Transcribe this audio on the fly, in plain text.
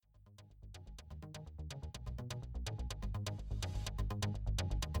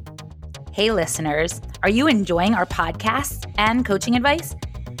Hey, listeners, are you enjoying our podcasts and coaching advice?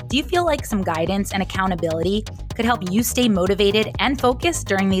 Do you feel like some guidance and accountability could help you stay motivated and focused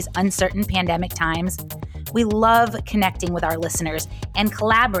during these uncertain pandemic times? We love connecting with our listeners and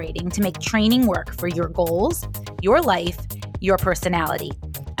collaborating to make training work for your goals, your life, your personality.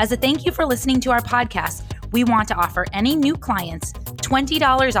 As a thank you for listening to our podcast, we want to offer any new clients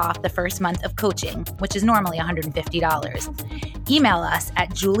 $20 off the first month of coaching, which is normally $150. Email us at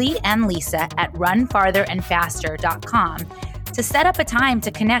julieandlisa@runfartherandfaster.com to set up a time to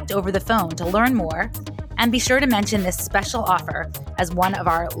connect over the phone to learn more, and be sure to mention this special offer as one of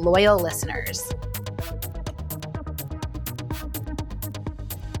our loyal listeners.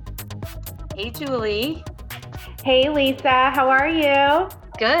 Hey, Julie. Hey, Lisa. How are you?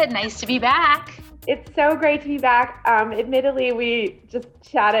 Good. Nice to be back. It's so great to be back. Admittedly, we just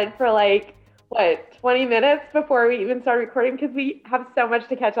chatted for 20 minutes before we even started recording because we have so much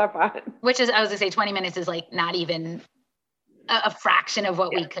to catch up on. Which is, I was going to say 20 minutes is not even a fraction of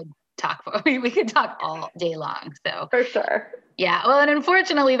what we could talk for. We could talk all day long. So for sure. Yeah. Well, and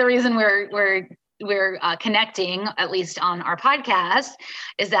unfortunately, the reason we're connecting, at least on our podcast,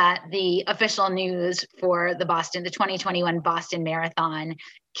 is that the official news for the 2021 Boston Marathon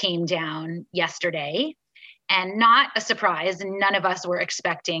came down yesterday. And not a surprise, none of us were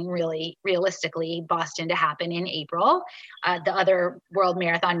expecting really realistically Boston to happen in April. The other world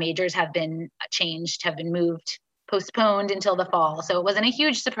marathon majors have been changed, have been moved, postponed until the fall. So it wasn't a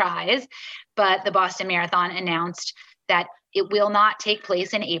huge surprise, but the Boston Marathon announced that it will not take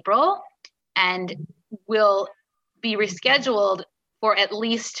place in April and will be rescheduled for at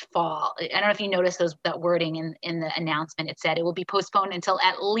least fall. I don't know if you noticed that wording in the announcement. It said it will be postponed until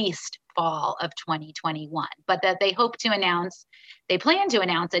at least fall of 2021, but that they plan to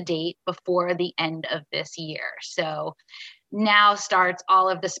announce a date before the end of this year. So now starts all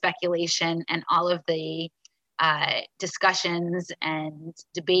of the speculation and all of the discussions and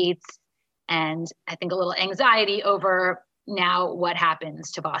debates, and I think a little anxiety over now what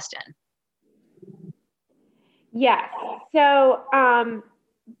happens to Boston. Yes. So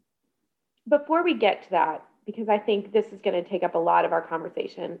before we get to that, because I think this is going to take up a lot of our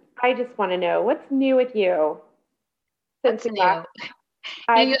conversation, I just want to know what's new with you. What's new?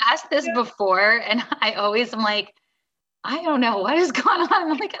 You asked this before, and I always am like, I don't know what has gone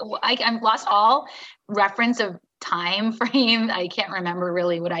on. I've lost all reference of time frame. I can't remember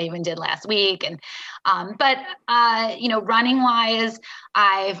really what I even did last week. And but running wise,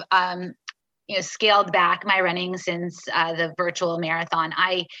 I've scaled back my running since the virtual marathon.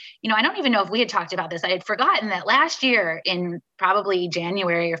 I don't even know if we had talked about this. I had forgotten that last year in probably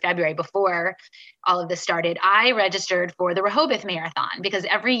January or February, before all of this started, I registered for the Rehoboth Marathon because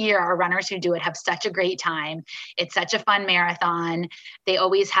every year our runners who do it have such a great time. It's such a fun marathon. They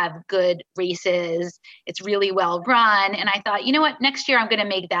always have good races. It's really well run. And I thought, you know what, next year I'm going to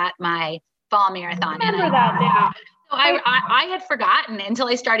make that my fall marathon. I remember that now. I had forgotten until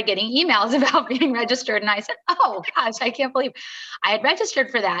I started getting emails about being registered. And I said, oh gosh, I can't believe I had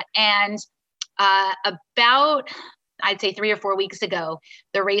registered for that. And about, I'd say 3 or 4 weeks ago,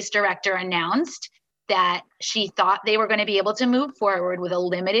 the race director announced that she thought they were going to be able to move forward with a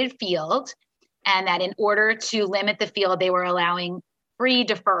limited field. And that in order to limit the field, they were allowing free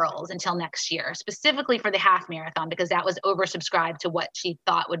deferrals until next year, specifically for the half marathon, because that was oversubscribed to what she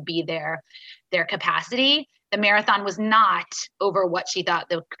thought would be their capacity. The marathon was not over what she thought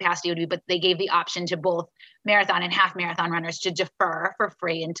the capacity would be, but they gave the option to both marathon and half marathon runners to defer for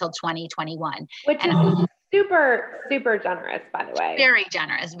free until 2021. Which is super, super generous, by the way. Very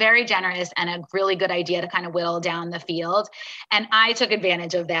generous, and a really good idea to kind of whittle down the field. And I took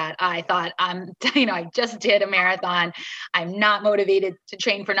advantage of that. I thought, I just did a marathon. I'm not motivated to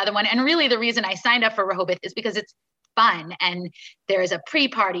train for another one. And really the reason I signed up for Rehoboth is because it's fun, and there's a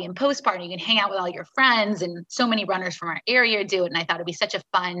pre-party and post-party. You can hang out with all your friends, and so many runners from our area do it. And I thought it'd be such a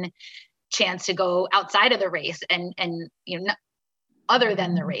fun chance to go outside of the race and other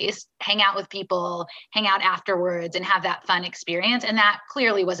than the race, hang out with people, hang out afterwards, and have that fun experience. And that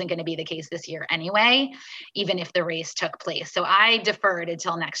clearly wasn't going to be the case this year anyway, even if the race took place. So I deferred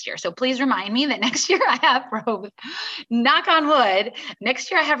until next year. So please remind me that next year I have Rehoboth, knock on wood, next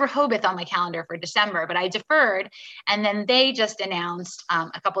year I have Rehoboth on my calendar for December, but I deferred. And then they just announced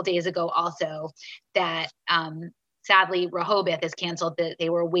a couple days ago also that sadly, Rehoboth has canceled. They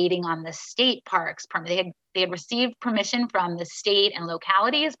were waiting on the state parks permit. They had received permission from the state and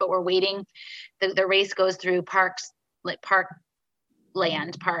localities, but were waiting. The race goes through parks, like park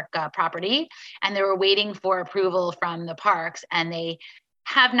property, and they were waiting for approval from the parks, and they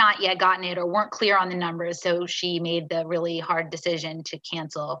have not yet gotten it or weren't clear on the numbers. So she made the really hard decision to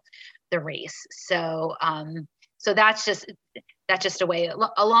cancel the race. So so that's just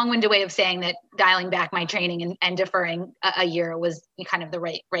a long-winded way of saying that dialing back my training and deferring a year was kind of the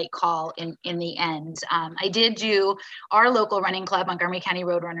right call in the end. I did do our local running club, Montgomery County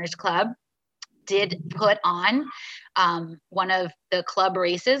Road Runners Club, did put on one of the club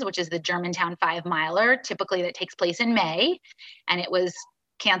races, which is the Germantown 5-miler, typically that takes place in May, and it was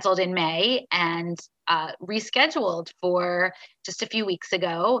canceled in May and rescheduled for just a few weeks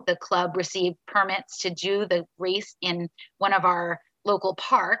ago. The club received permits to do the race in one of our local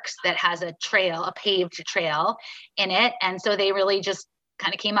parks that has a paved trail in it. And so they really just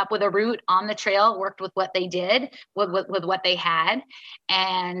kind of came up with a route on the trail, worked with what they did, with what they had,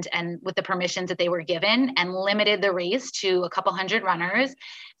 and with the permissions that they were given, and limited the race to a couple hundred runners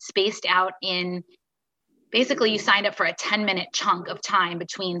spaced out in, basically you signed up for a 10-minute chunk of time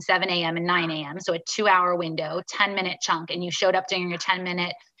between 7 a.m. and 9 a.m. So a 2-hour window, 10-minute chunk, and you showed up during your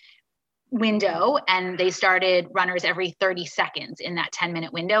 10-minute window, and they started runners every 30 seconds in that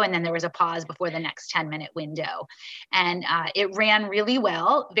 10-minute window, and then there was a pause before the next 10-minute window, and it ran really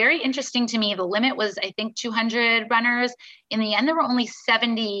well. Very interesting to me. The limit was, I think, 200 runners. In the end, there were only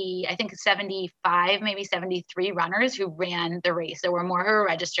 70, I think 75, maybe 73 runners who ran the race. There were more who were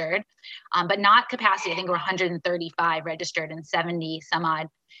registered, but not capacity. I think there were 135 registered, and 70 some odd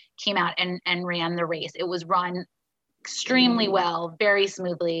came out and ran the race. It was run extremely well, very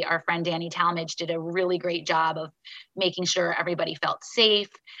smoothly. Our friend Danny Talmadge did a really great job of making sure everybody felt safe.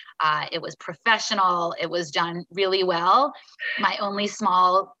 It was professional. It was done really well. My only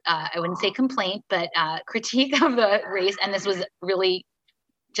small, I wouldn't say complaint, but critique of the race, and this was really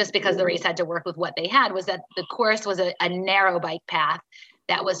just because the race had to work with what they had, was that the course was a narrow bike path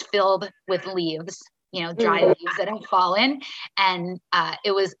that was filled with leaves, dry leaves that had fallen. And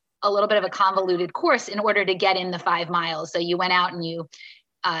it was a little bit of a convoluted course in order to get in the 5 miles. So you went out and you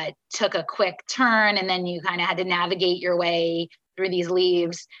took a quick turn, and then you kind of had to navigate your way through these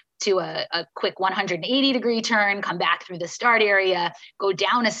leaves to a quick 180-degree turn, come back through the start area, go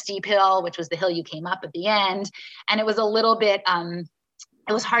down a steep hill, which was the hill you came up at the end. And it was a little bit,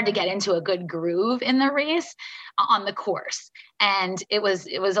 it was hard to get into a good groove in the race on the course. And it was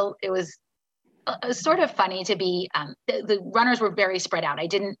sort of funny to be, the runners were very spread out. I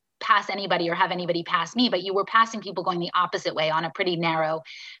didn't pass anybody or have anybody pass me, but you were passing people going the opposite way on a pretty narrow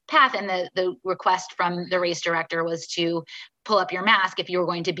path. And the request from the race director was to pull up your mask if you were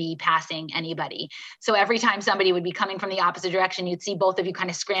going to be passing anybody. So every time somebody would be coming from the opposite direction, you'd see both of you kind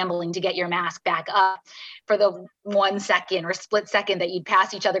of scrambling to get your mask back up for the 1 second or split second that you'd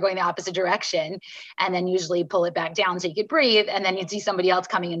pass each other going the opposite direction, and then usually pull it back down so you could breathe. And then you'd see somebody else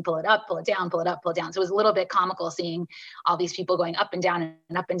coming and pull it up, pull it down, pull it up, pull it down. So it was a little bit comical seeing all these people going up and down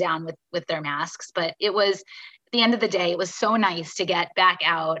with their masks. But it was, at the end of the day, it was so nice to get back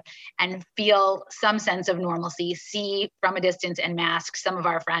out and feel some sense of normalcy, see from a distance and mask some of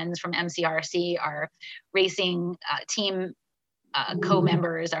our friends from MCRC, our racing team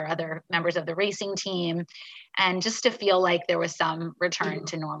co-members, our other members of the racing team, and just to feel like there was some return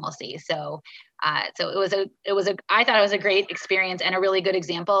to normalcy. So I thought it was a great experience and a really good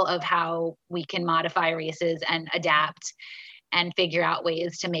example of how we can modify races and adapt and figure out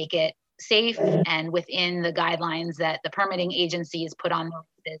ways to make it safe and within the guidelines that the permitting agencies put on the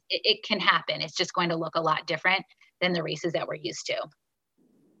races. It can happen. It's just going to look a lot different than the races that we're used to.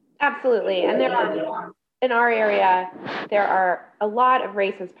 Absolutely. And there are, in our area, there are a lot of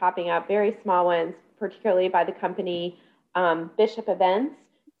races popping up, very small ones, particularly by the company Bishop Events.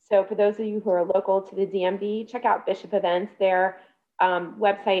 So for those of you who are local to the DMV, check out Bishop Events. Their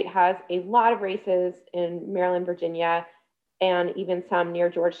website has a lot of races in Maryland, Virginia, and even some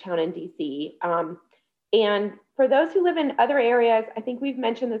near Georgetown and DC. And for those who live in other areas, I think we've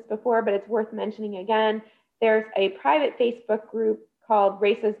mentioned this before, but it's worth mentioning again. There's a private Facebook group called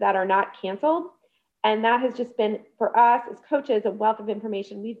Races That Are Not Canceled. And that has just been, for us as coaches, a wealth of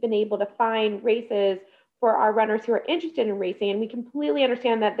information. We've been able to find races for our runners who are interested in racing. And we completely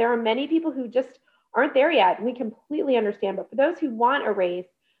understand that there are many people who just aren't there yet. And we completely understand. But for those who want a race,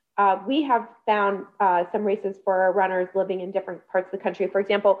 we have found some races for our runners living in different parts of the country. For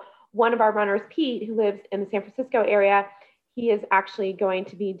example, one of our runners, Pete, who lives in the San Francisco area, he is actually going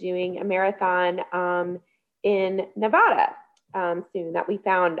to be doing a marathon in Nevada soon that we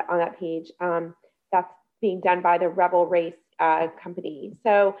found on that page. That's being done by the Rebel Race company.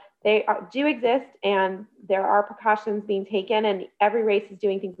 So they do exist, and there are precautions being taken, and every race is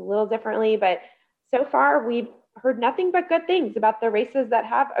doing things a little differently. But so far, we've heard nothing but good things about the races that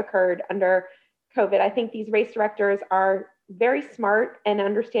have occurred under COVID. I think these race directors are very smart and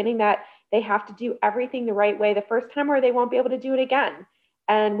understanding that they have to do everything the right way the first time, or they won't be able to do it again.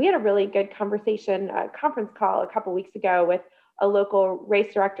 And we had a really good conference call a couple weeks ago with a local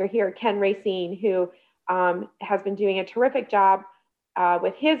race director here, Ken Racine, who has been doing a terrific job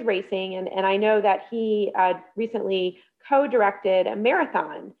with his racing. And I know that he recently co-directed a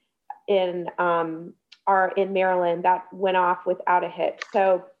marathon in Maryland that went off without a hitch.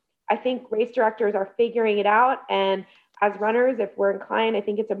 So I think race directors are figuring it out. And as runners, if we're inclined, I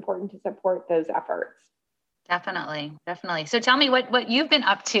think it's important to support those efforts. Definitely. So tell me what you've been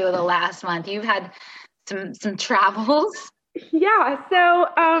up to the last month. You've had some travels. Yeah. So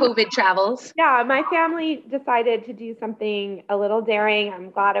COVID travels. Yeah, my family decided to do something a little daring. I'm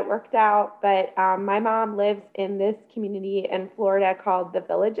glad it worked out. But my mom lives in this community in Florida called The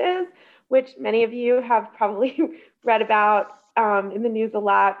Villages, which many of you have probably read about in the news a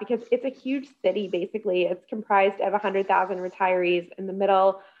lot, because it's a huge city. Basically, it's comprised of 100,000 retirees in the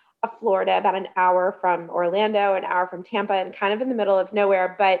middle of Florida, about an hour from Orlando, an hour from Tampa, and kind of in the middle of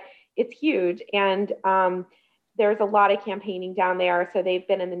nowhere, but it's huge. And there's a lot of campaigning down there, so they've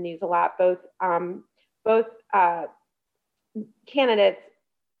been in the news a lot. Both candidates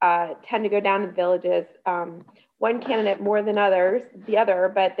tend to go down to the Villages. One candidate more than the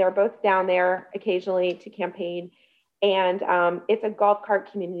other, but they're both down there occasionally to campaign. And it's a golf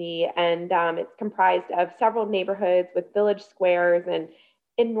cart community, and it's comprised of several neighborhoods with village squares, and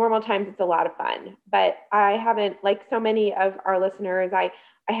in normal times, it's a lot of fun. But I haven't, like so many of our listeners, I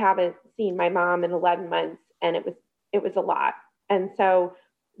haven't seen my mom in 11 months, and it was a lot. And so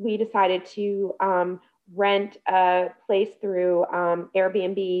we decided to rent a place through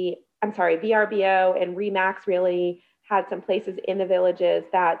VRBO, and Remax really had some places in the Villages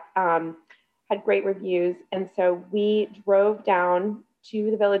that had great reviews. And so we drove down to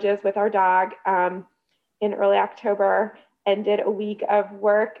the Villages with our dog in early October and did a week of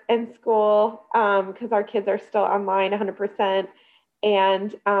work and school because our kids are still online 100%.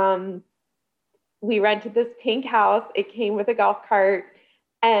 And we rented this pink house. It came with a golf cart,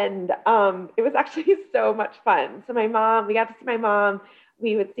 and it was actually so much fun. So we got to see my mom.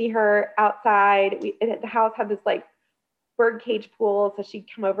 We would see her outside. The house had this like bird cage pool, so she'd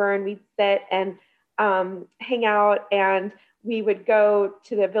come over and we'd sit and hang out. And we would go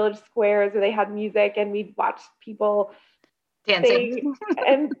to the village squares where they had music, and we'd watch people dancing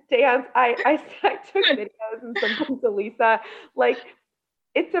and dance. I took videos and sent them to Lisa. Like,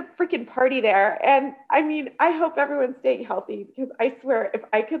 it's a freaking party there. And I mean, I hope everyone's staying healthy, because I swear if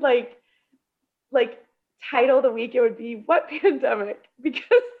I could like title the week, it would be What Pandemic? Because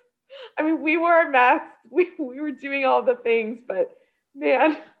I mean, we wore masks, we were doing all the things, but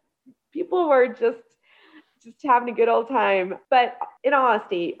man, people were just having a good old time. But in all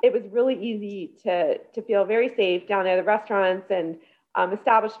honesty, it was really easy to feel very safe down there. The restaurants and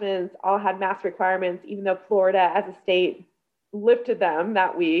establishments all had mask requirements, even though Florida as a state lifted them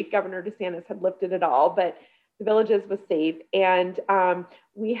that week. Governor DeSantis had lifted it all, but the Villages was safe. And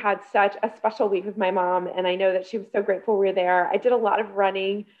we had such a special week with my mom, and I know that she was so grateful we were there. I did a lot of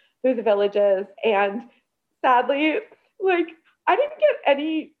running through the Villages, and sadly, like, I didn't get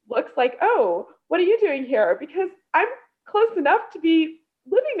any looks like, oh, what are you doing here? Because I'm close enough to be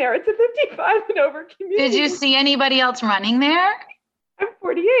living there. It's a 55 and over community. Did you see anybody else running there? I'm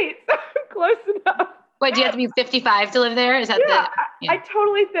 48, so I'm close enough. Wait, do you have to be 55 to live there? Is that I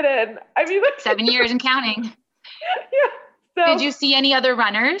totally fit in. I mean, 7 years and counting. Yeah. So, did you see any other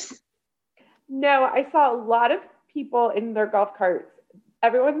runners? No, I saw a lot of people in their golf carts.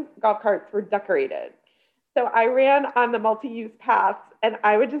 Everyone's golf carts were decorated. So I ran on the multi-use paths, and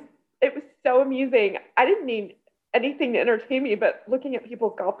it was so amusing. I didn't need anything to entertain me but looking at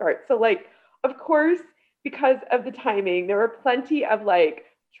people's golf carts. So like, of course, because of the timing, there were plenty of like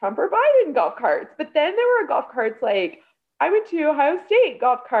Trump or Biden golf carts. But then there were golf carts like, I went to Ohio State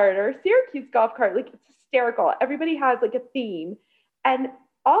golf cart or Syracuse golf cart. Like, it's hysterical. Everybody has like a theme. And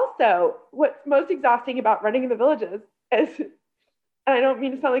also, what's most exhausting about running in the Villages is, and I don't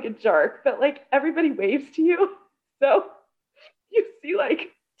mean to sound like a jerk, but like everybody waves to you. So you see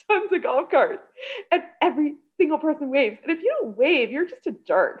like tons of golf carts and every single person waves. And if you don't wave, you're just a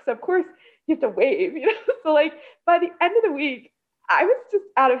jerk. So of course you have to wave, you know? So like by the end of the week, I was just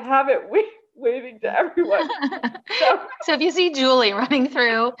out of habit waving to everyone. So if you see Julie running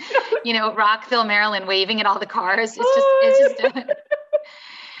through, Rockville, Maryland, waving at all the cars, it's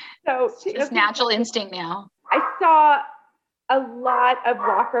just natural instinct now. I saw a lot of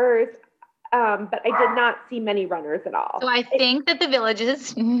walkers, but I did not see many runners at all. So I think that the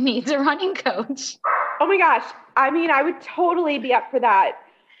Villages needs a running coach. Oh my gosh. I mean, I would totally be up for that.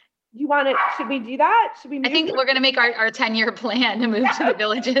 Should we do that? I think we're going to make our 10-year plan to move to the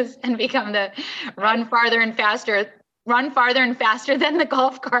Villages and become the run farther and faster run farther and faster than the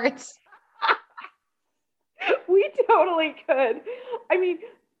golf carts. We totally could. I mean,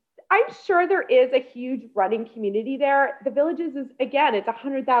 I'm sure there is a huge running community there. The Villages is, again, it's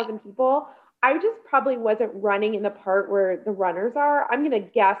 100,000 people. I just probably wasn't running in the part where the runners are. I'm going to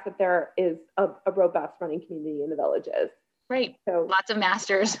guess that there is a robust running community in the Villages. Right. So lots of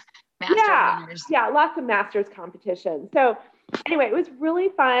masters runners. Yeah, lots of masters competition. So anyway, it was really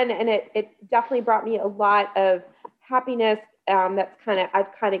fun, and it definitely brought me a lot of happiness. I've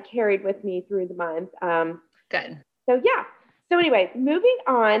kind of carried with me through the month. Good. So yeah. So anyway, moving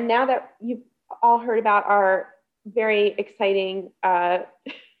on. Now that you've all heard about our very exciting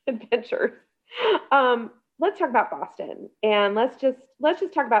adventures, let's talk about Boston, and let's just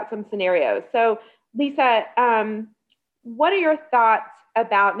talk about some scenarios. So Lisa, what are your thoughts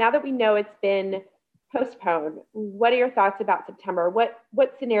about, now that we know it's been postponed, what are your thoughts about September? What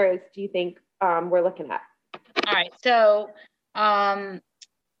scenarios do you think we're looking at? All right. So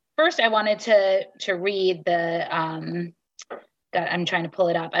first I wanted to read the, I'm trying to pull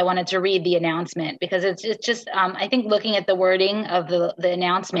it up. I wanted to read the announcement because it's just, I think looking at the wording of the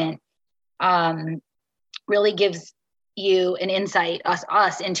announcement really gives you an insight,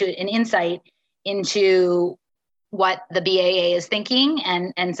 into what the BAA is thinking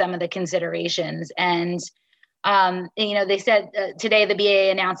and some of the considerations. And, they said today the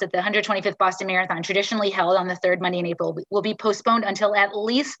BAA announced that the 125th Boston Marathon, traditionally held on the third Monday in April, will be postponed until at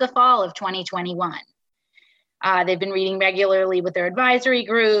least the fall of 2021. They've been meeting regularly with their advisory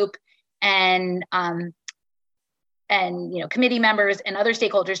group and committee members and other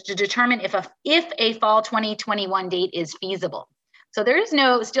stakeholders to determine if a fall 2021 date is feasible. So there is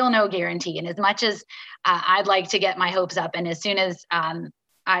still no guarantee. And as much as I'd like to get my hopes up, and as soon as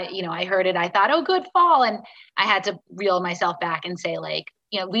I heard it, I thought, oh, good, fall. And I had to reel myself back and say,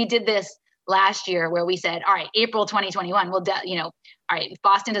 we did this last year where we said, all right, April 2021, all right, if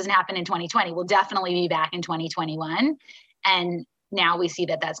Boston doesn't happen in 2020, we'll definitely be back in 2021. And now we see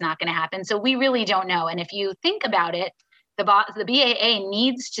that that's not going to happen. So we really don't know. And if you think about it, the BAA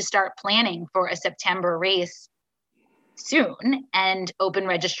needs to start planning for a September race soon and open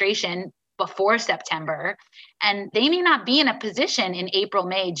registration before September. And they may not be in a position in April,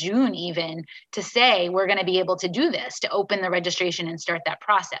 May, June even to say, we're going to be able to do this, to open the registration and start that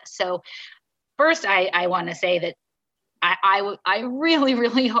process. So first, I want to say that I really,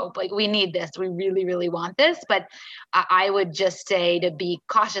 really hope, we need this. We really, really want this. But I would just say to be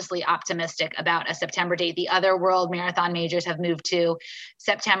cautiously optimistic about a September date. The other world marathon majors have moved to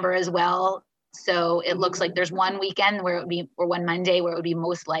September as well. So it looks like there's one weekend or one Monday where it would be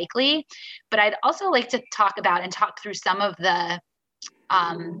most likely. But I'd also like to talk through some of the,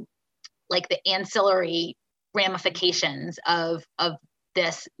 the ancillary ramifications of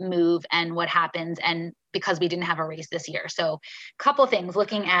this move and what happens, and because we didn't have a race this year. So a couple of things,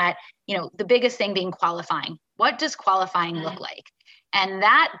 looking at, the biggest thing being qualifying. What does qualifying look like? And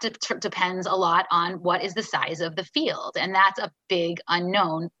that depends a lot on what is the size of the field. And that's a big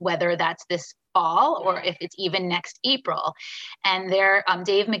unknown, whether that's this fall or if it's even next April. And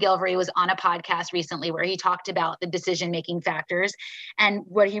Dave McGillivray was on a podcast recently where he talked about the decision-making factors. And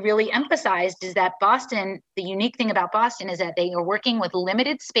what he really emphasized is that Boston, the unique thing about Boston is that they are working with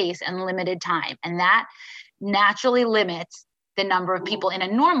limited space and limited time. And that naturally limits the number of people in a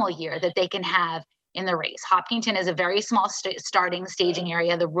normal year that they can have in the race. Hopkinton is a very small staging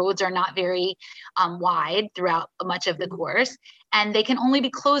area. The roads are not very wide throughout much of the course, and they can only be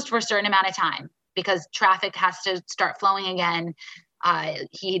closed for a certain amount of time because traffic has to start flowing again.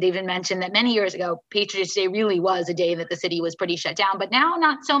 He'd even mentioned that many years ago, Patriots Day really was a day that the city was pretty shut down, but now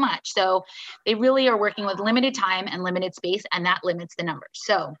not so much. So they really are working with limited time and limited space, and that limits the numbers.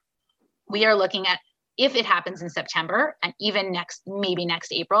 So we are looking at, if it happens in September and even maybe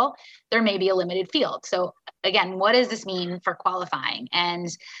next April, there may be a limited field. So again, what does this mean for qualifying? And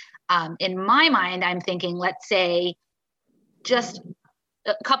in my mind, I'm thinking, let's say just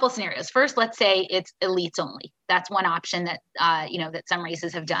a couple of scenarios. First, let's say it's elites only. That's one option that, that some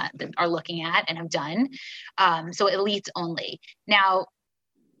races have done, that are looking at and have done. So elites only. Now,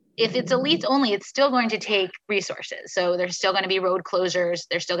 if it's elites only, it's still going to take resources. So there's still going to be road closures.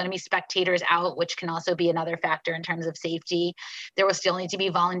 There's still going to be spectators out, which can also be another factor in terms of safety. There will still need to be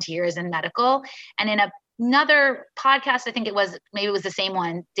volunteers and medical. And in another podcast, I think maybe it was the same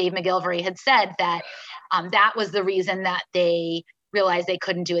one, Dave McGillivray had said that that was the reason that they realized they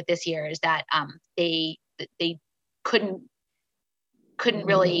couldn't do it this year, is that they couldn't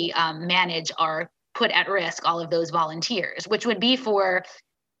really manage or put at risk all of those volunteers, which would be for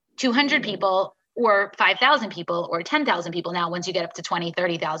 200 people or 5,000 people or 10,000 people. Now, once you get up to 20,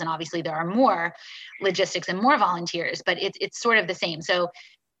 30,000, obviously there are more logistics and more volunteers, but it's sort of the same. So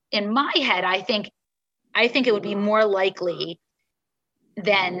in my head, I think it would be more likely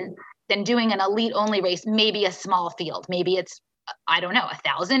than doing an elite only race, maybe a small field. Maybe it's, I don't know,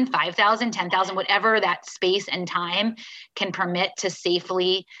 1,000, 5,000, 10,000, whatever that space and time can permit to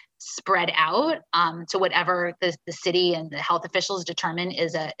safely spread out to whatever the city and the health officials determine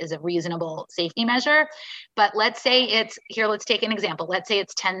is a reasonable safety measure. But let's say it's here, let's take an example. Let's say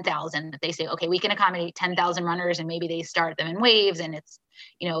it's 10,000. They say, okay, we can accommodate 10,000 runners, and maybe they start them in waves, and it's,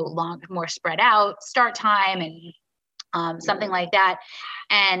 more spread out start time and something like that.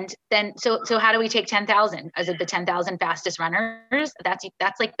 And then, so how do we take 10,000? Is it the 10,000 fastest runners? That's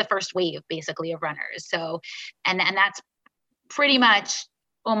like the first wave basically of runners. So, and that's pretty much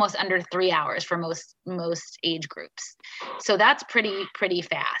almost under 3 hours for most age groups. So that's pretty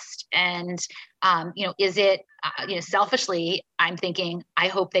fast. And, is it, selfishly, I'm thinking, I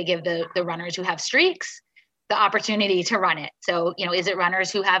hope they give the runners who have streaks the opportunity to run it. So, is it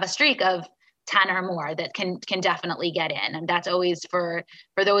runners who have a streak of 10 or more that can definitely get in? And that's always for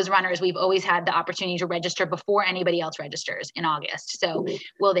those runners, we've always had the opportunity to register before anybody else registers in August. So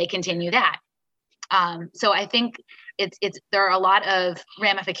will they continue that? So I think there are a lot of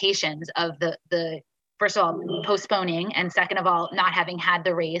ramifications of the first of all, postponing, and second of all, not having had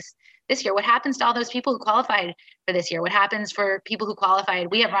the race this year. What happens to all those people who qualified for this year? What happens for people who qualified?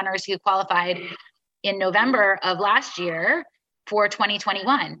 We have runners who qualified in November of last year for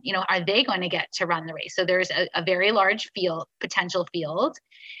 2021. Are they going to get to run the race? So there's a very large potential field.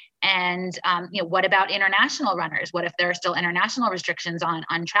 And, what about international runners? What if there are still international restrictions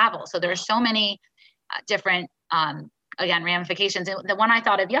on travel? So there's so many different, again, ramifications. And the one I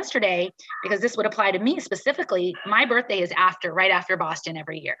thought of yesterday, because this would apply to me specifically, my birthday is right after Boston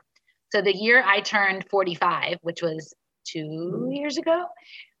every year. So the year I turned 45, which was 2 years ago,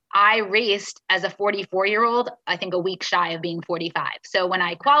 I raced as a 44-year-old, I think a week shy of being 45. So when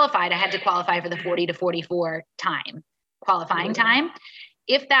I qualified, I had to qualify for the 40 to 44 qualifying time.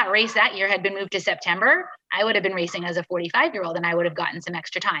 If that race that year had been moved to September, I would have been racing as a 45-year-old and I would have gotten some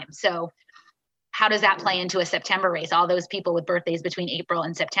extra time. So how does that play into a September race? All those people with birthdays between April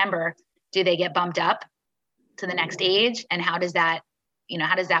and September, do they get bumped up to the next age? And how does that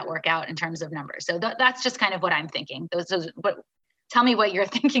work out in terms of numbers? So that's just kind of what I'm thinking. But tell me what you're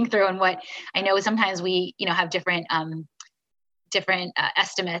thinking through, and what I know sometimes we, have different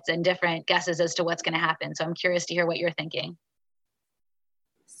estimates and different guesses as to what's going to happen. So I'm curious to hear what you're thinking.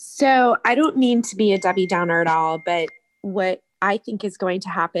 So I don't mean to be a Debbie Downer at all, but what I think is going to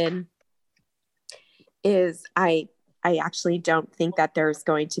happen is I actually don't think that there's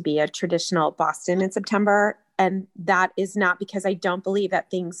going to be a traditional Boston in September. And that is not because I don't believe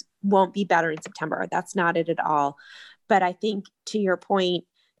that things won't be better in September. That's not it at all. But I think, to your point,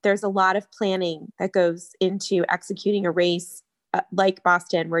 there's a lot of planning that goes into executing a race like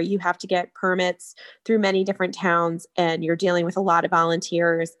Boston, where you have to get permits through many different towns, and you're dealing with a lot of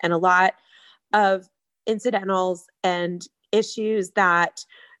volunteers and a lot of incidentals and issues that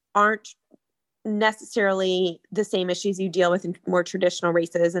aren't necessarily the same issues you deal with in more traditional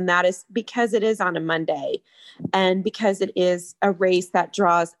races. And that is because it is on a Monday, and because it is a race that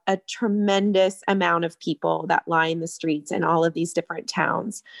draws a tremendous amount of people that line the streets in all of these different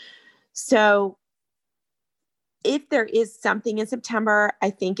towns. So if there is something in September, I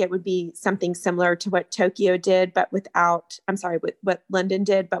think it would be something similar to what Tokyo did, but what London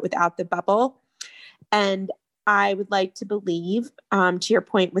did, but without the bubble. And I would like to believe, to your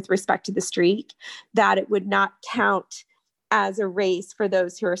point with respect to the streak, that it would not count as a race for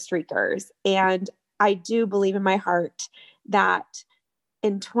those who are streakers. And I do believe in my heart that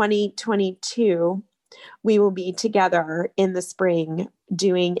in 2022, we will be together in the spring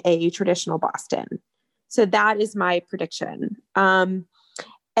doing a traditional Boston. So that is my prediction.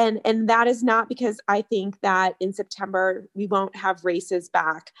 And that is not because I think that in September we won't have races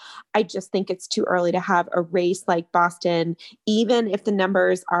back. I just think it's too early to have a race like Boston. Even if the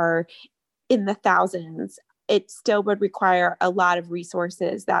numbers are in the thousands, it still would require a lot of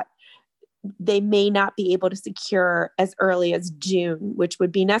resources that they may not be able to secure as early as June, which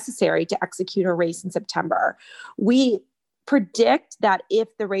would be necessary to execute a race in September. We predict that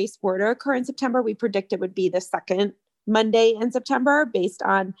if the race were to occur in September, we predict it would be the second Monday in September based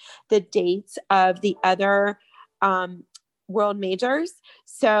on the dates of the other world majors.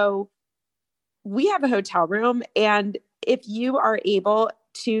 So we have a hotel room, and if you are able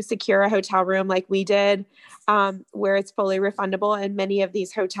to secure a hotel room like we did, where it's fully refundable, and many of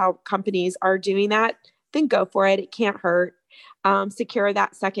these hotel companies are doing that, then go for it. It can't hurt. Secure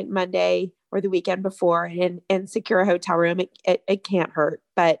that second Monday or the weekend before and secure a hotel room. It can't hurt.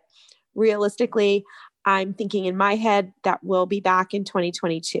 But realistically, I'm thinking in my head that we'll be back in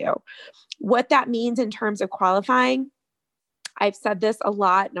 2022. What that means in terms of qualifying, I've said this a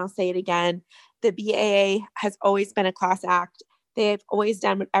lot and I'll say it again. The BAA has always been a class act. They've always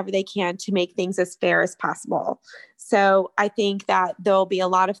done whatever they can to make things as fair as possible. So I think that there'll be a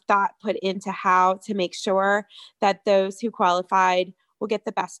lot of thought put into how to make sure that those who qualified will get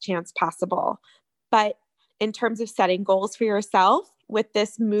the best chance possible. But in terms of setting goals for yourself with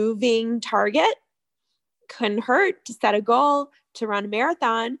this moving target, couldn't hurt to set a goal to run a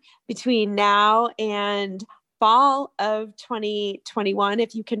marathon between now and fall of 2021,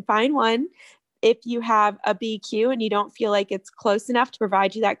 if you can find one. If you have a BQ and you don't feel like it's close enough to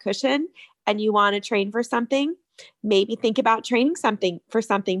provide you that cushion and you want to train for something, maybe think about training for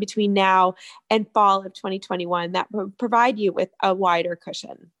something between now and fall of 2021 that will provide you with a wider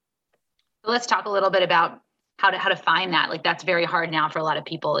cushion. Let's talk a little bit about how to find that. Like, that's very hard now for a lot of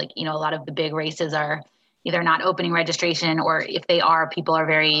people. Like, a lot of the big races are either not opening registration, or if they are, people are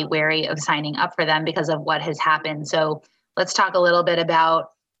very wary of signing up for them because of what has happened. So let's talk a little bit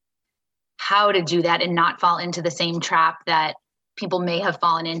about how to do that and not fall into the same trap that people may have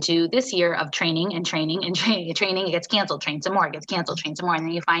fallen into this year of training. It gets canceled, train some more, it gets canceled, train some more. And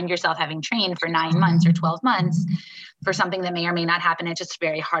then you find yourself having trained for 9 months or 12 months for something that may or may not happen. It's just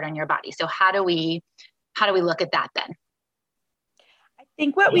very hard on your body. So how do we look at that then? I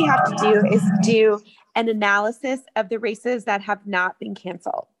think what we have to do is do an analysis of the races that have not been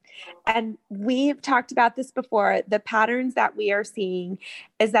canceled. And we've talked about this before. The patterns that we are seeing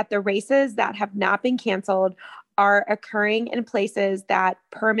is that the races that have not been canceled are occurring in places that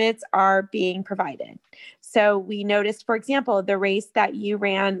permits are being provided. So we noticed, for example, the race that you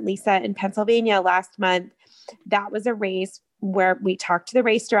ran, Lisa, in Pennsylvania last month, that was a race where we talked to the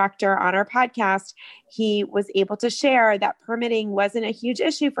race director on our podcast. He was able to share that permitting wasn't a huge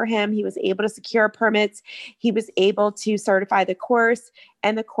issue for him. He was able to secure permits. He was able to certify the course,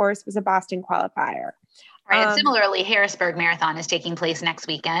 and the course was a Boston qualifier. Right. And similarly, Harrisburg Marathon is taking place next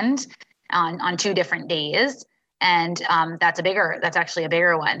weekend on 2 different days. And that's actually a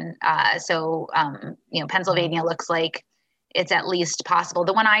bigger one. So Pennsylvania looks like it's at least possible.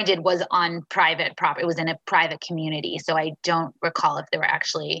 The one I did was on private property. It was in a private community. So I don't recall if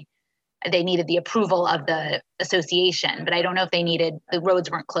they needed the approval of the association, but I don't know if the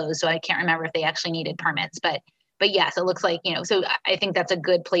roads weren't closed. So I can't remember if they actually needed permits, but yes, it looks like, so I think that's a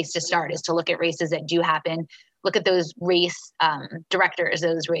good place to start, is to look at races that do happen. Look at those race directors,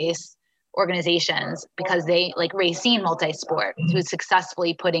 those race organizations, because they, like Racine Multisport, who's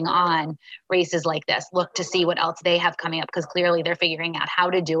successfully putting on races like this, look to see what else they have coming up, because clearly they're figuring out how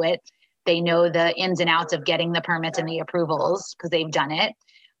to do it. They know the ins and outs of getting the permits and the approvals because they've done it.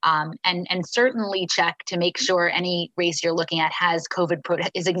 And certainly check to make sure any race you're looking at has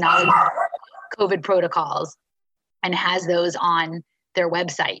is acknowledging COVID protocols and has those on their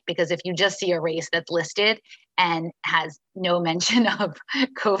website. Because if you just see a race that's listed and has no mention of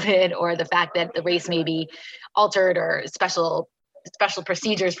COVID, or the fact that the race may be altered or special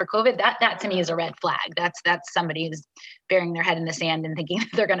procedures for COVID, that to me is a red flag. That's somebody who's burying their head in the sand and thinking that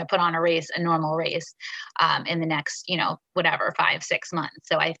they're going to put on a normal race in the next, 5-6 months.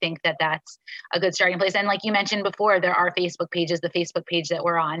 So I think that that's a good starting place. And like you mentioned before, there are Facebook pages, the Facebook page that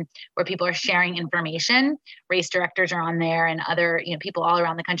we're on, where people are sharing information. Race directors are on there, and other, people all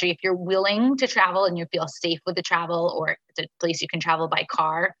around the country. If you're willing to travel and you feel safe with the travel, or it's a place you can travel by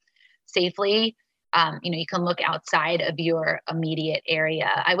car safely, you can look outside of your immediate area.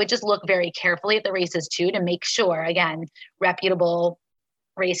 I would just look very carefully at the races too, to make sure, again, reputable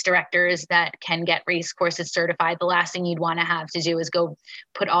race directors that can get race courses certified. The last thing you'd want to have to do is go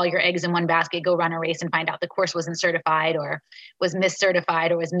put all your eggs in one basket, go run a race and find out the course wasn't certified, or was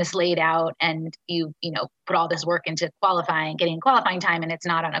miscertified, or was mislaid out. And you put all this work into getting qualifying time, and it's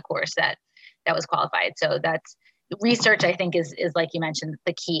not on a course that was qualified. So that's research, I think, is like you mentioned,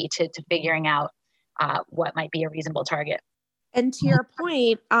 the key to figuring out what might be a reasonable target. And to your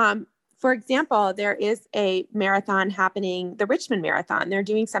point, for example, there is a marathon happening, the Richmond Marathon. They're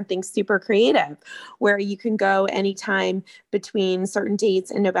doing something super creative where you can go anytime between certain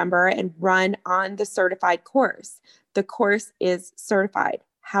dates in November and run on the certified course. The course is certified.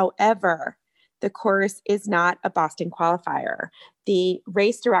 However, the course is not a Boston qualifier. The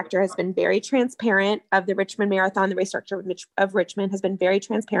race director has been very transparent of the Richmond Marathon. The race director of Richmond has been very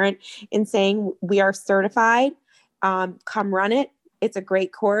transparent in saying, we are certified, come run it. It's a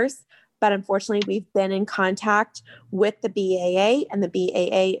great course. But unfortunately, we've been in contact with the BAA, and the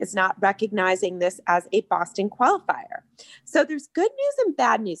BAA is not recognizing this as a Boston qualifier. So there's good news and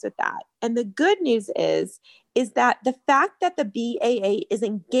bad news with that. And the good news is that the fact that the BAA is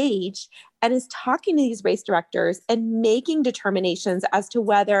engaged and is talking to these race directors and making determinations as to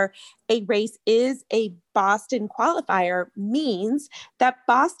whether a race is a Boston qualifier means that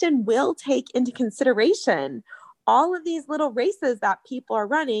Boston will take into consideration all of these little races that people are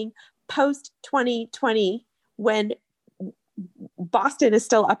running post 2020 when Boston is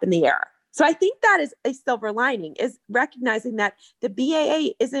still up in the air. So I think that is a silver lining, is recognizing that the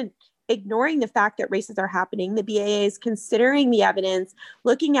BAA isn't ignoring the fact that races are happening. The BAA is considering the evidence,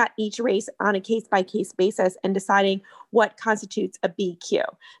 looking at each race on a case-by-case basis and deciding what constitutes a BQ.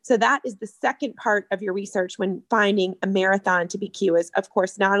 So that is the second part of your research when finding a marathon to BQ, is, of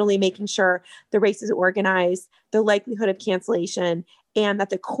course, not only making sure the race is organized, the likelihood of cancellation, and that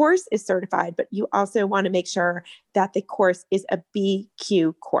the course is certified, but you also want to make sure that the course is a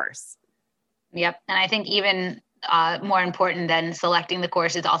BQ course. Yep. And I think even more important than selecting the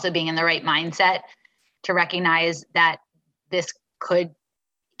course is also being in the right mindset to recognize that this could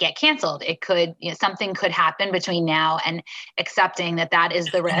get canceled. It could, something could happen between now and accepting that that is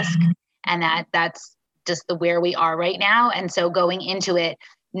the risk and that that's just where we are right now. And so going into it,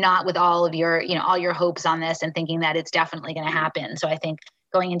 not with all of your, all your hopes on this and thinking that it's definitely going to happen. So I think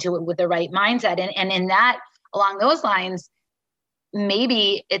going into it with the right mindset and in that, along those lines,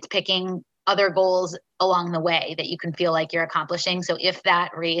 maybe it's picking other goals along the way that you can feel like you're accomplishing. So if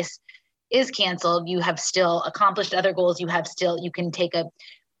that race is canceled, you have still accomplished other goals. You can take a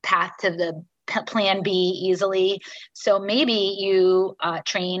path to the plan B easily. So maybe you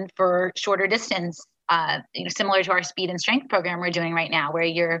train for shorter distance, similar to our speed and strength program we're doing right now, where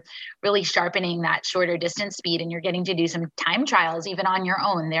you're really sharpening that shorter distance speed and you're getting to do some time trials even on your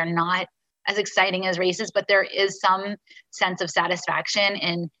own. They're not as exciting as races, but there is some sense of satisfaction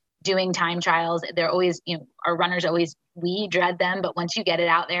in doing time trials. They're always, our runners always, we dread them, but once you get it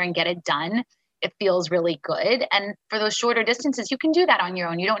out there and get it done, it feels really good. And for those shorter distances, you can do that on your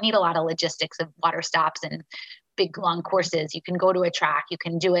own. You don't need a lot of logistics of water stops and big long courses. You can go to a track, you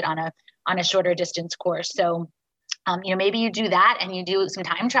can do it on a shorter distance course. So, maybe you do that and you do some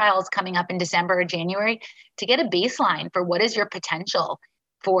time trials coming up in December or January to get a baseline for what is your potential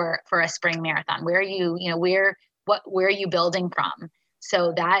for a spring marathon. Where are you, where are you building from?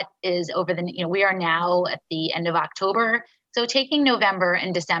 So that is over we are now at the end of October. So taking November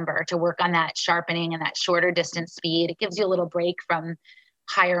and December to work on that sharpening and that shorter distance speed, it gives you a little break from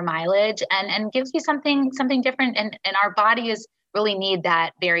higher mileage and gives you something different. And our bodies really need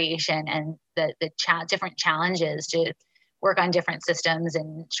that variation and the different challenges to work on different systems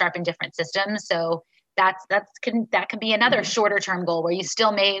and sharpen different systems. So that can be another shorter term goal where you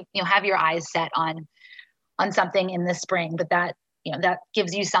still may, have your eyes set on something in the spring, but that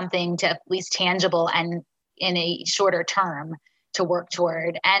gives you something to at least tangible and in a shorter term to work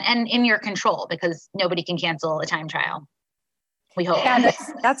toward and in your control, because nobody can cancel a time trial. We hope. Yeah,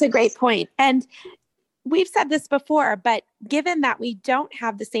 that's a great point. And we've said this before, but given that we don't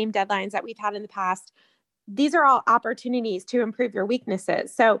have the same deadlines that we've had in the past, these are all opportunities to improve your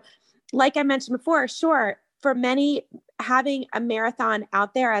weaknesses. So like I mentioned before, sure, for many, having a marathon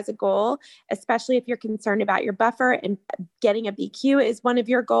out there as a goal, especially if you're concerned about your buffer and getting a BQ is one of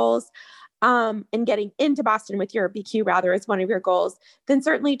your goals, and getting into Boston with your BQ rather is one of your goals, then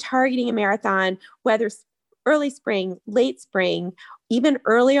certainly targeting a marathon, whether early spring, late spring, even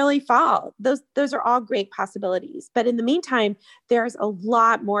early fall, those are all great possibilities. But in the meantime, there's a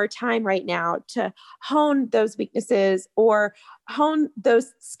lot more time right now to hone those weaknesses or hone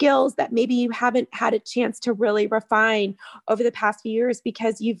those skills that maybe you haven't had a chance to really refine over the past few years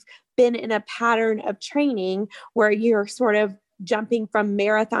because you've been in a pattern of training where you're sort of jumping from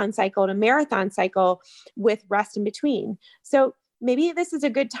marathon cycle to marathon cycle with rest in between. So maybe this is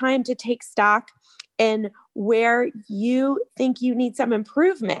a good time to take stock in where you think you need some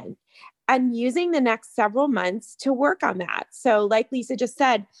improvement and using the next several months to work on that. So like Lisa just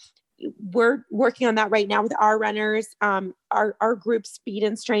said, we're working on that right now with our runners. Our group Speed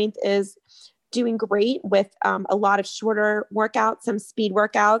and Strength is doing great with a lot of shorter workouts, some speed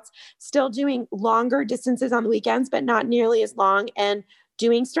workouts, still doing longer distances on the weekends, but not nearly as long, and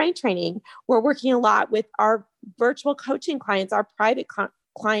doing strength training. We're working a lot with our virtual coaching clients, our private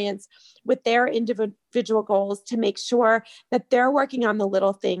clients with their individual goals to make sure that they're working on the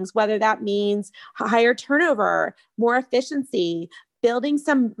little things, whether that means higher turnover, more efficiency, building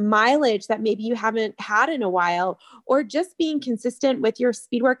some mileage that maybe you haven't had in a while, or just being consistent with your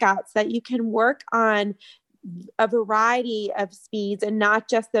speed workouts that you can work on a variety of speeds and not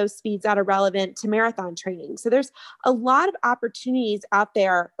just those speeds that are relevant to marathon training. So there's a lot of opportunities out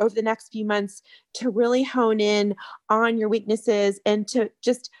there over the next few months to really hone in on your weaknesses and to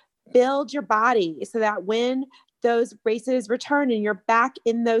just build your body so that when those races return and you're back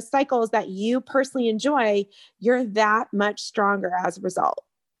in those cycles that you personally enjoy, you're that much stronger as a result.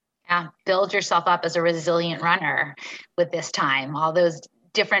 Yeah, build yourself up as a resilient runner with this time. All those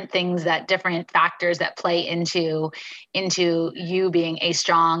different things, that different factors that play into you being a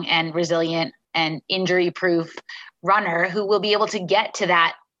strong and resilient and injury-proof runner who will be able to get to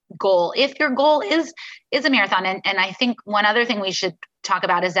that goal if your goal is a marathon. And I think one other thing we should talk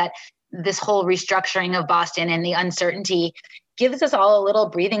about is that this whole restructuring of Boston and the uncertainty gives us all a little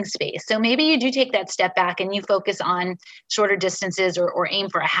breathing space. So maybe you do take that step back and you focus on shorter distances or aim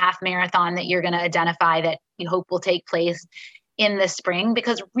for a half marathon that you're going to identify that you hope will take place in the spring,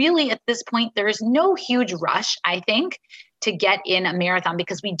 because really at this point, there is no huge rush, I think, to get in a marathon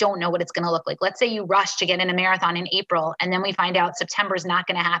because we don't know what it's going to look like. Let's say you rush to get in a marathon in April, and then we find out September is not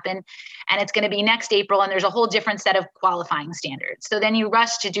going to happen and it's going to be next April, and there's a whole different set of qualifying standards. So then you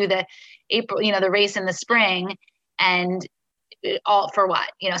rush to do the April, the race in the spring, and all for what?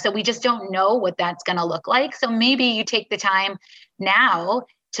 So we just don't know what that's going to look like. So maybe you take the time now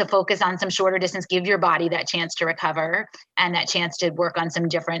to focus on some shorter distance, give your body that chance to recover and that chance to work on some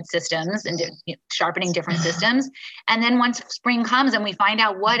different systems and sharpening different systems. And then once spring comes and we find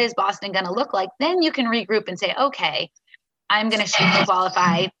out what is Boston going to look like, then you can regroup and say, okay, I'm going to shoot to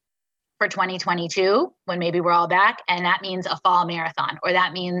qualify for 2022 when maybe we're all back. And that means a fall marathon, or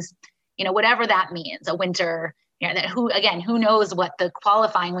that means, whatever that means, a winter. Who knows what the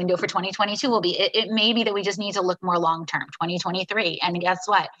qualifying window for 2022 will be? It may be that we just need to look more long-term, 2023. And guess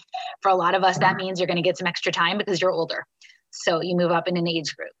what? For a lot of us, that means you're going to get some extra time because you're older. So you move up in an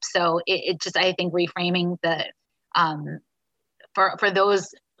age group. So it just, I think reframing for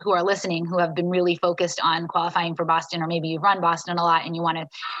those who are listening, who have been really focused on qualifying for Boston, or maybe you run Boston a lot and you want to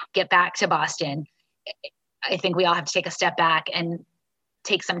get back to Boston, I think we all have to take a step back and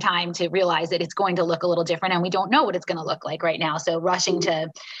take some time to realize that it's going to look a little different and we don't know what it's going to look like right now. So rushing to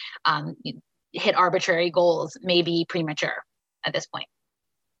hit arbitrary goals may be premature at this point.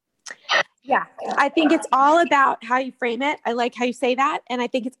 Yeah, I think it's all about how you frame it. I like how you say that. And I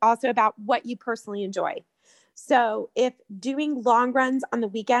think it's also about what you personally enjoy. So if doing long runs on the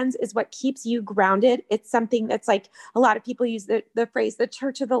weekends is what keeps you grounded, it's something that's like a lot of people use the phrase, the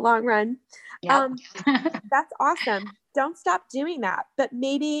church of the long run. Yep. That's awesome. Don't stop doing that, but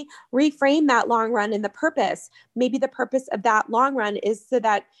maybe reframe that long run in the purpose. Maybe the purpose of that long run is so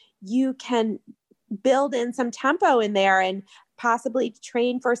that you can build in some tempo in there and possibly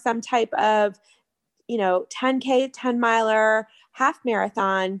train for some type of, 10K, 10 miler, half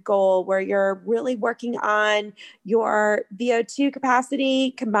marathon goal where you're really working on your VO2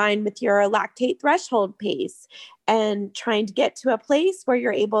 capacity combined with your lactate threshold pace and trying to get to a place where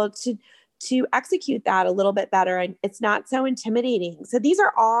you're able to execute that a little bit better and it's not so intimidating. So these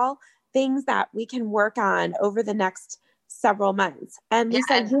are all things that we can work on over the next several months. And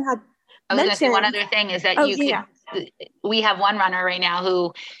Lisa, you had I was going to say one other thing is that we have one runner right now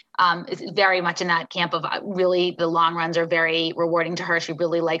who is very much in that camp of really the long runs are very rewarding to her. She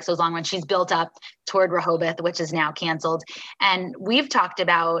really likes those long runs. She's built up toward Rehoboth, which is now canceled. And we've talked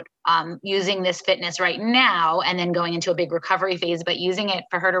about using this fitness right now and then going into a big recovery phase, but using it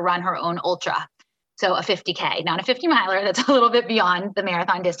for her to run her own ultra. So a 50K, not a 50 miler, that's a little bit beyond the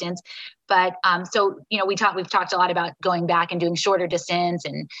marathon distance. But we've talked a lot about going back and doing shorter distance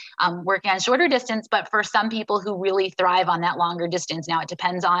and working on shorter distance. But for some people who really thrive on that longer distance, now it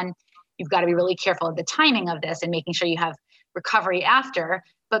depends on, you've got to be really careful of the timing of this and making sure you have recovery after.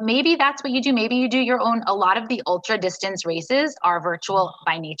 But maybe that's what you do. Maybe you do your own. A lot of the ultra distance races are virtual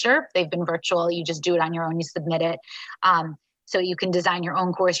by nature. They've been virtual. You just do it on your own. You submit it. So you can design your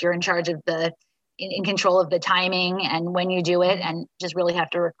own course. You're in charge of in control of the timing and when you do it, and just really have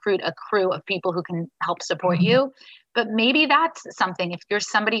to recruit a crew of people who can help support you. But maybe that's something, if you're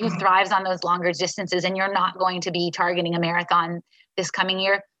somebody who thrives on those longer distances and you're not going to be targeting a marathon this coming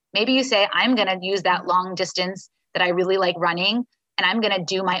year, maybe you say, I'm going to use that long distance that I really like running, and I'm going to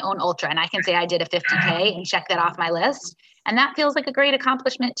do my own ultra. And I can say I did a 50K and check that off my list. And that feels like a great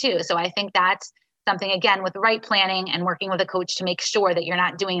accomplishment too. So I think that's something, again, with the right planning and working with a coach to make sure that you're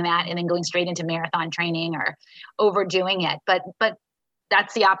not doing that and then going straight into marathon training or overdoing it. But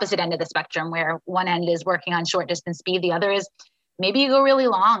that's the opposite end of the spectrum, where one end is working on short distance speed. The other is maybe you go really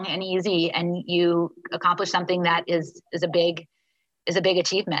long and easy and you accomplish something that is a big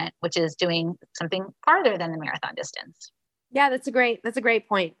achievement, which is doing something farther than the marathon distance. Yeah, that's a great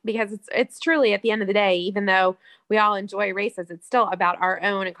point, because it's truly, at the end of the day, even though we all enjoy races, it's still about our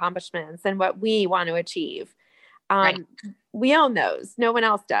own accomplishments and what we want to achieve. Right. We own those. No one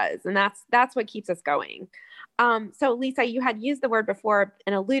else does. And that's what keeps us going. So Lisa, you had used the word before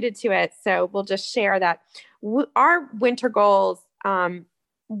and alluded to it. So we'll just share that our winter goals,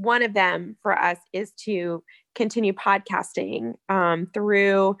 one of them for us is to continue podcasting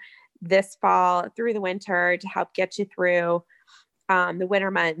through this fall, through the winter, to help get you through the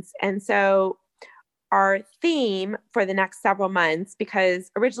winter months. And so our theme for the next several months,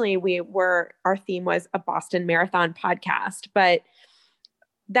 because originally our theme was a Boston Marathon podcast, but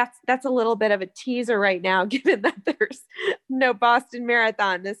that's a little bit of a teaser right now, given that there's no Boston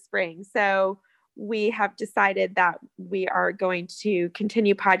Marathon this spring. So we have decided that we are going to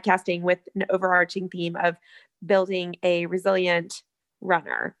continue podcasting with an overarching theme of building a resilient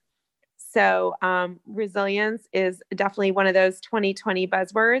runner. So resilience is definitely one of those 2020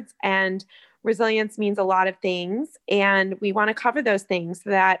 buzzwords, and resilience means a lot of things. And we want to cover those things so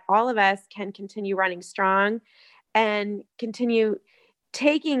that all of us can continue running strong and continue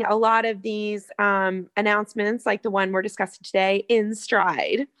taking a lot of these announcements, like the one we're discussing today, in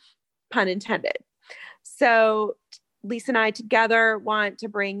stride, pun intended. So Lisa and I together want to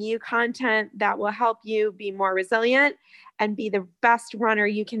bring you content that will help you be more resilient and be the best runner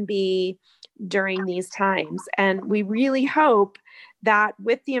you can be during these times. And we really hope that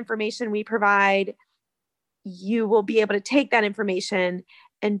with the information we provide, you will be able to take that information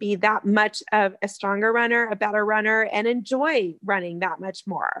and be that much of a stronger runner, a better runner, and enjoy running that much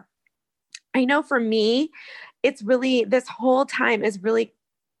more. I know for me, this whole time has really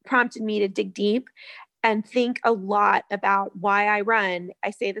prompted me to dig deep and think a lot about why I run. I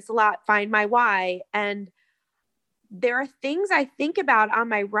say this a lot, find my why. And there are things I think about on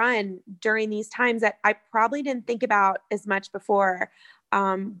my run during these times that I probably didn't think about as much before.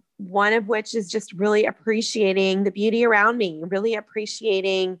 One of which is just really appreciating the beauty around me, really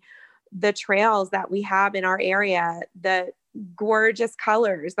appreciating the trails that we have in our area, the gorgeous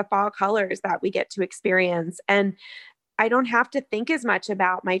colors, the fall colors that we get to experience. And I don't have to think as much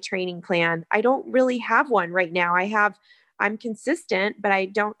about my training plan. I don't really have one right now. I'm consistent, but I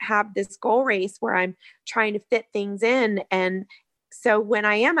don't have this goal race where I'm trying to fit things in. And so when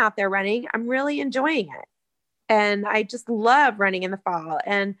I am out there running, I'm really enjoying it. And I just love running in the fall.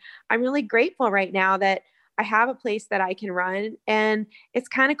 And I'm really grateful right now that I have a place that I can run. And it's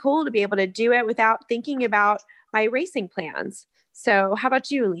kind of cool to be able to do it without thinking about my racing plans. So how about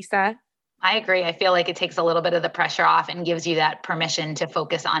you, Lisa? I agree. I feel like it takes a little bit of the pressure off and gives you that permission to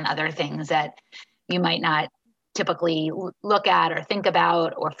focus on other things that you might not typically look at or think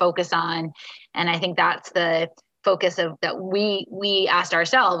about or focus on. And I think that's the focus of that we asked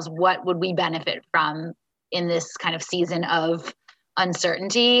ourselves, what would we benefit from in this kind of season of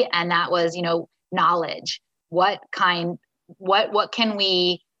uncertainty? And that was, knowledge. What can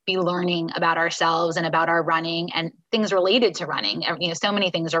we be learning about ourselves and about our running and things related to running? So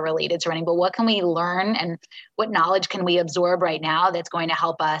many things are related to running, but what can we learn and what knowledge can we absorb right now that's going to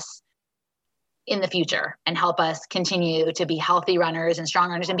help us in the future and help us continue to be healthy runners and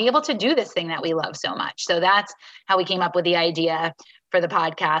strong runners and be able to do this thing that we love so much. So that's how we came up with the idea for the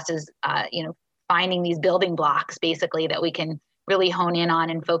podcast is, finding these building blocks basically that we can really hone in on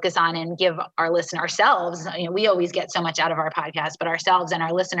and focus on and give our ourselves, we always get so much out of our podcast, but ourselves and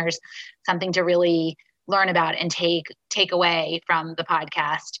our listeners something to really learn about and take away from the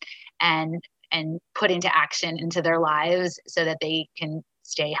podcast and put into action into their lives so that they can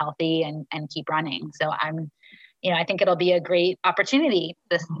stay healthy and keep running. So I think it'll be a great opportunity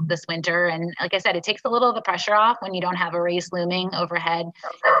this winter. And like I said, it takes a little of the pressure off when you don't have a race looming overhead.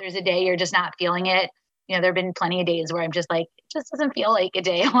 If there's a day you're just not feeling it. There have been plenty of days where I'm just like, it just doesn't feel like a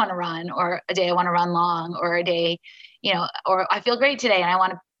day I want to run or a day I want to run long or a day, or I feel great today and I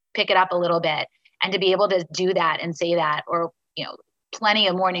want to pick it up a little bit. And to be able to do that and say that, or, plenty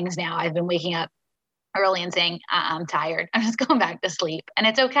of mornings now I've been waking up early and saying, I'm tired. I'm just going back to sleep. And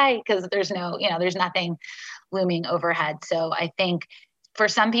it's okay because there's there's nothing looming overhead. So I think for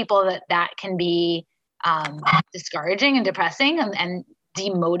some people that can be discouraging and depressing and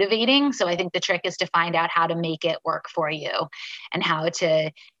demotivating. So I think the trick is to find out how to make it work for you and how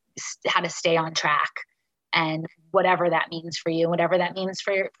to stay on track and whatever that means for you, whatever that means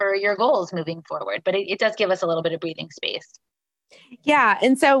for your goals moving forward. But it does give us a little bit of breathing space. Yeah.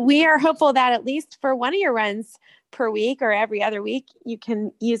 And so we are hopeful that at least for one of your runs per week or every other week, you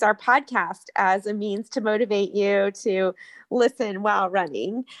can use our podcast as a means to motivate you to listen while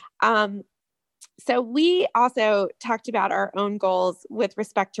running. So we also talked about our own goals with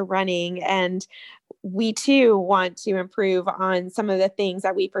respect to running, and we too want to improve on some of the things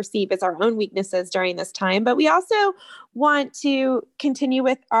that we perceive as our own weaknesses during this time. But we also want to continue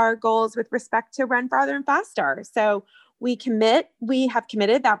with our goals with respect to Run Farther and Faster. So we have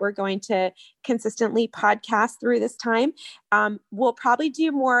committed that we're going to consistently podcast through this time. We'll probably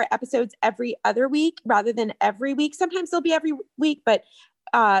do more episodes every other week rather than every week. Sometimes they'll be every week, but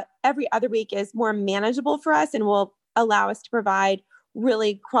every other week is more manageable for us and will allow us to provide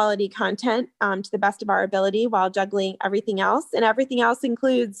really quality content to the best of our ability while juggling everything else. And everything else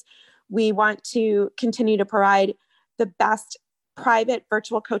includes, we want to continue to provide the best private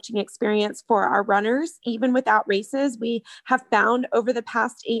virtual coaching experience for our runners. Even without races, we have found over the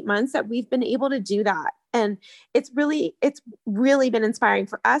past 8 months that we've been able to do that. And it's really been inspiring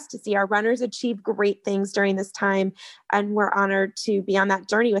for us to see our runners achieve great things during this time. And we're honored to be on that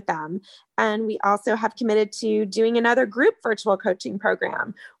journey with them. And we also have committed to doing another group virtual coaching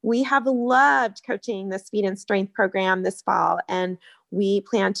program. We have loved coaching the Speed and Strength program this fall, and we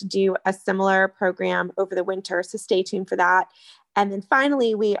plan to do a similar program over the winter. So stay tuned for that. And then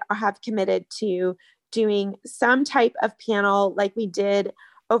finally, we have committed to doing some type of panel like we did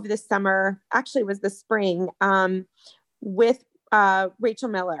over the summer, actually it was the spring, with Rachel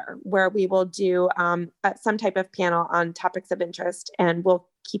Miller, where we will do some type of panel on topics of interest, and we'll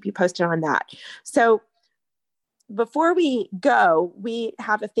keep you posted on that. So before we go, we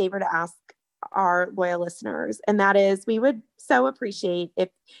have a favor to ask our loyal listeners, and that is, we would so appreciate if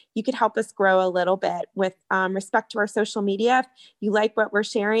you could help us grow a little bit with respect to our social media. If you like what we're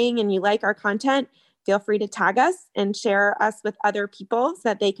sharing and you like our content, feel free to tag us and share us with other people so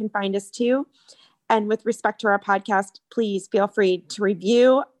that they can find us too. And with respect to our podcast, please feel free to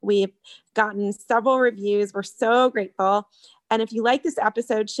review. We've gotten several reviews. We're so grateful. And if you like this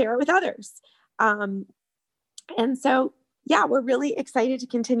episode, share it with others. And so, yeah, we're really excited to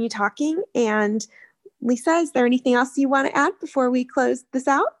continue talking. And Lisa, is there anything else you want to add before we close this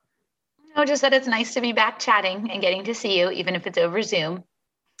out? No, just that it's nice to be back chatting and getting to see you, even if it's over Zoom.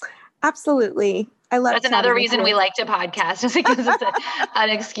 Absolutely. I love That's another reason we like to podcast, is because it's an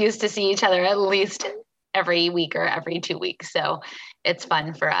excuse to see each other at least every week or every 2 weeks. So it's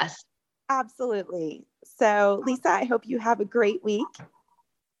fun for us. Absolutely. So Lisa, I hope you have a great week.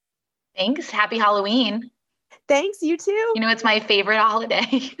 Thanks. Happy Halloween. Thanks. You too. You know, it's my favorite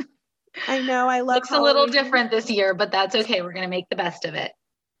holiday. I know. I love Looks Halloween. A little different this year, but that's okay. We're going to make the best of it.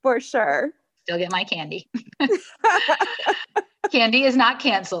 For sure. Still get my candy. Candy is not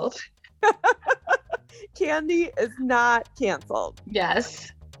canceled. Candy is not canceled.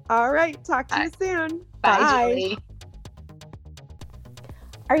 Yes. All right. Talk to you soon. Bye. Julie.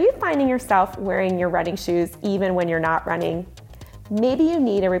 Are you finding yourself wearing your running shoes even when you're not running? Maybe you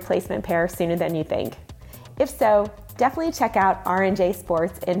need a replacement pair sooner than you think. If so, definitely check out R&J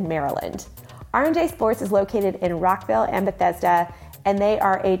Sports in Maryland. R&J Sports is located in Rockville and Bethesda, and they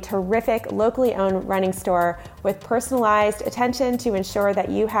are a terrific locally owned running store with personalized attention to ensure that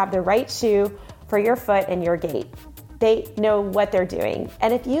you have the right shoe for your foot and your gait. They know what they're doing.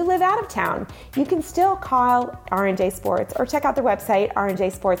 And if you live out of town, you can still call R&J Sports or check out their website,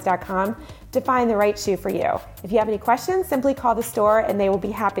 rnjsports.com, to find the right shoe for you. If you have any questions, simply call the store and they will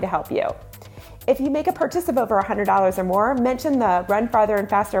be happy to help you. If you make a purchase of over $100 or more, mention the Run Farther and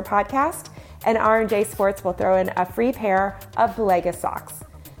Faster podcast, and R&J Sports will throw in a free pair of Belega socks.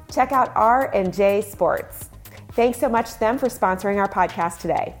 Check out R&J Sports. Thanks so much to them for sponsoring our podcast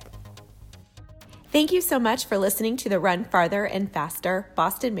today. Thank you so much for listening to the Run Farther and Faster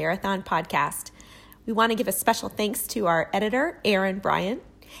Boston Marathon podcast. We want to give a special thanks to our editor, Aaron Bryant.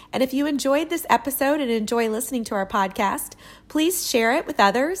 And if you enjoyed this episode and enjoy listening to our podcast, please share it with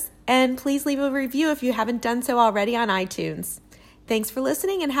others, and please leave a review if you haven't done so already on iTunes. Thanks for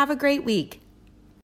listening and have a great week.